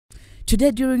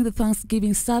Today, during the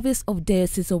Thanksgiving service of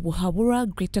Diocese of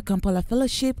Muhabura Greater Kampala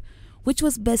Fellowship, which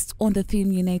was based on the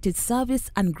theme United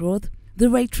Service and Growth, the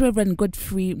Right Reverend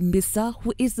Godfrey Mbitse,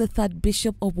 who is the third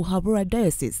Bishop of Muhabura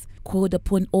Diocese, called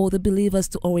upon all the believers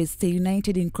to always stay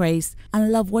united in Christ and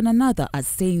love one another as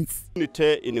saints.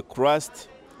 Unity in Christ,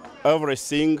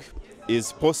 everything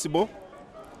is possible,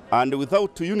 and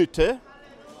without unity,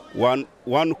 one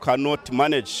cannot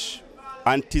manage.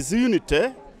 And it is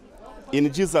unity in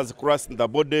Jesus Christ, the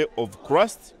body of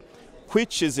Christ,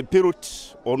 which is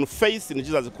built on faith in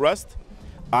Jesus Christ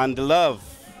and love.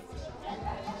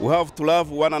 We have to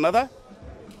love one another,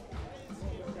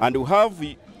 and we have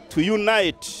to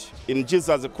unite in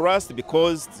Jesus Christ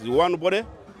because it's one body.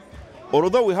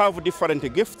 Although we have different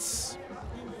gifts,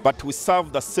 but we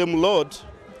serve the same Lord.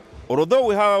 Although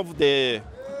we have the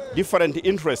different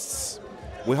interests,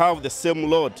 we have the same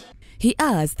Lord. He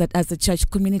adds that as a church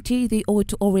community, they ought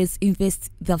to always invest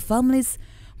their families,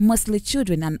 mostly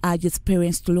children, and urges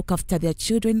parents to look after their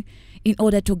children in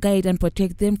order to guide and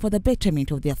protect them for the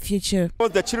betterment of their future.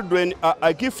 Because the children are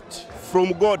a gift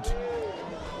from God.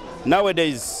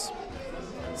 Nowadays,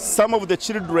 some of the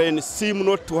children seem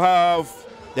not to have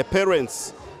the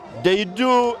parents. They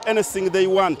do anything they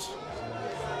want.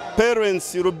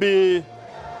 Parents will be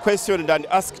questioned and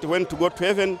asked when to go to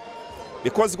heaven,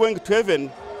 because going to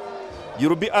heaven, you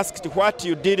will be asked what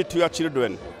you did to your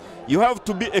children. You have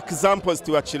to be examples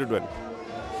to your children.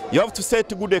 You have to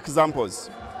set good examples,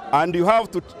 and you have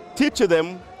to teach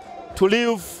them to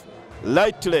live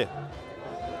lightly.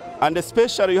 And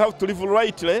especially you have to live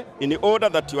rightly in order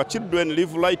that your children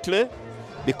live rightly,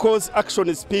 because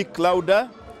actions speak louder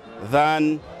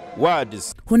than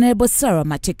words. Honourable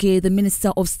Mateke, the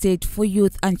Minister of State for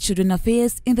Youth and Children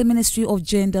Affairs in the Ministry of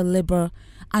Gender, Labour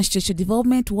and Social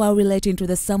Development, while relating to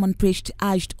the sermon preached,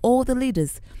 urged all the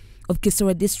leaders of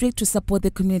Kisoro District to support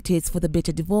the communities for the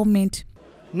better development.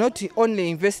 Not only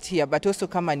invest here, but also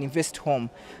come and invest home.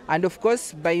 And of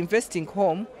course, by investing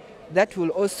home, that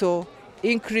will also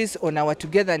increase on our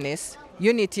togetherness,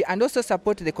 unity, and also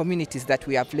support the communities that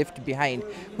we have left behind,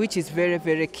 which is very,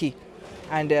 very key.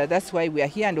 And that's why we are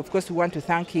here. And of course, we want to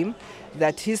thank him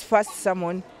that his first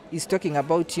sermon is talking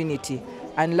about unity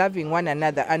and loving one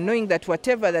another, and knowing that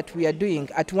whatever that we are doing,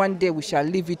 at one day we shall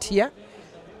leave it here.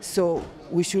 So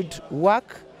we should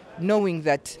work knowing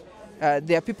that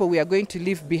there are people we are going to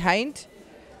leave behind,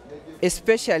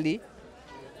 especially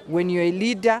when you're a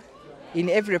leader in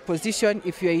every position.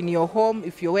 If you're in your home,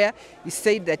 if you're where, it's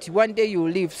said that one day you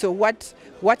will leave. So what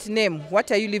name, what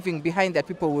are you leaving behind that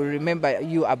people will remember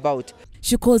you about?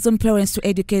 She calls on parents to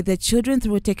educate their children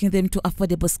through taking them to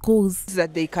affordable schools,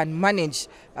 that they can manage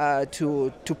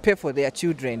to pay for their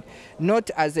children, not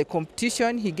as a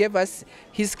competition. He gave us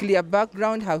his clear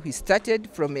background, how he started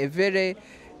from a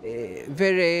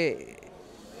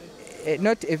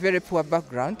not a very poor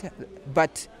background,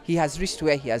 but he has reached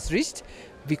where he has reached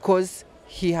because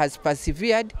he has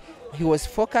persevered, he was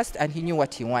focused, and he knew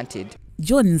what he wanted.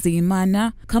 John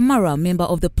Nzimana Kamara, member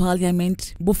of the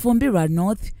Parliament, Bufumbira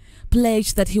North,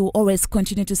 pledged that he will always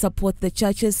continue to support the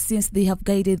churches since they have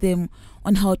guided them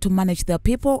on how to manage their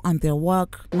people and their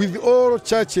work. With all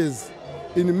churches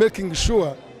in making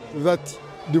sure that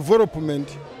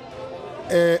development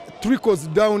trickles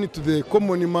down to the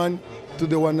common man, to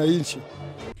the wananchi.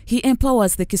 He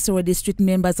empowers the Kisoro District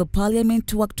members of Parliament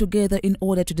to work together in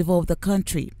order to develop the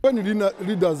country. When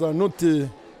leaders are not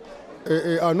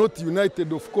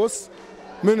united, of course,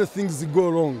 many things go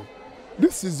wrong.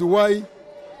 This is why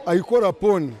I call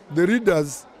upon the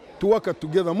leaders to work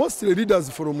together, mostly leaders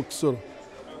from Kisoro,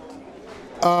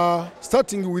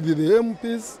 starting with the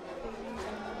MPs,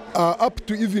 up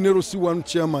to even LC1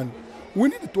 chairman. We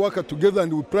need to work together,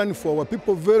 and we plan for our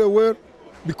people very well,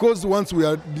 because once we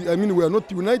are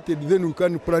not united, then we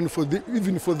can plan for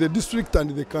even for the district and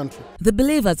the country. The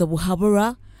believers of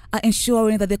Muhabura are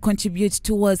ensuring that they contribute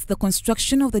towards the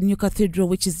construction of the new cathedral,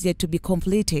 which is yet to be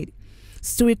completed.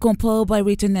 Story compiled by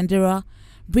Rita Nandera,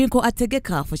 Brinko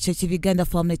Ategeka for Church of Uganda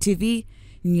Family TV,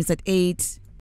 News at 8.